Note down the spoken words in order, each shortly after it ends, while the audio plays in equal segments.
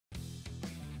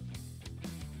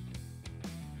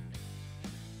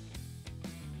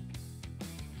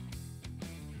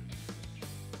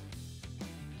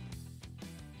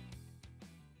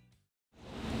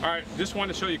All right, just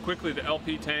wanted to show you quickly the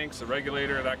LP tanks, the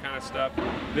regulator, that kind of stuff.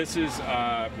 This is,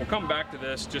 we'll come back to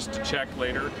this just to check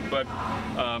later, but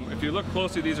if you look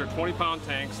closely, these are 20-pound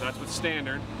tanks. That's what's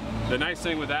standard. The nice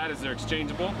thing with that is they're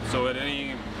exchangeable, so at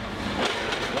any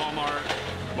Walmart,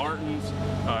 Martin's,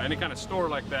 any kind of store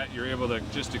like that, you're able to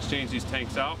just exchange these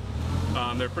tanks out.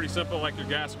 They're pretty simple, like your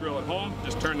gas grill at home.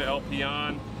 Just turn the LP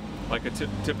on like a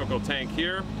typical tank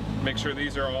here. Make sure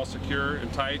these are all secure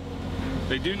and tight.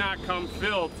 They do not come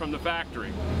filled from the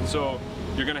factory, so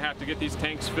you're going to have to get these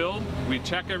tanks filled. We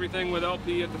check everything with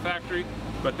LP at the factory,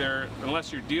 but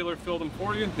unless your dealer filled them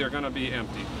for you, they're going to be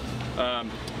empty.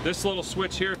 This little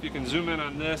switch here, if you can zoom in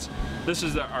on this, this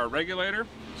is our regulator.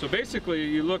 So basically,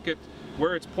 you look at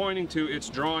where it's pointing to, it's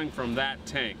drawing from that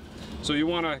tank. So you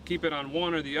want to keep it on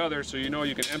one or the other, so you know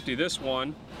you can empty this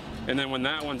one, and then when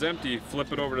that one's empty,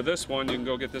 flip it over to this one, you can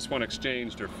go get this one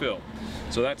exchanged or filled.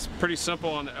 So that's pretty simple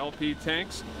on the LP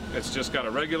tanks. It's just got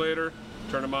a regulator,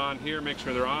 turn them on here, make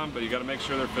sure they're on, but you got to make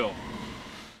sure they're filled.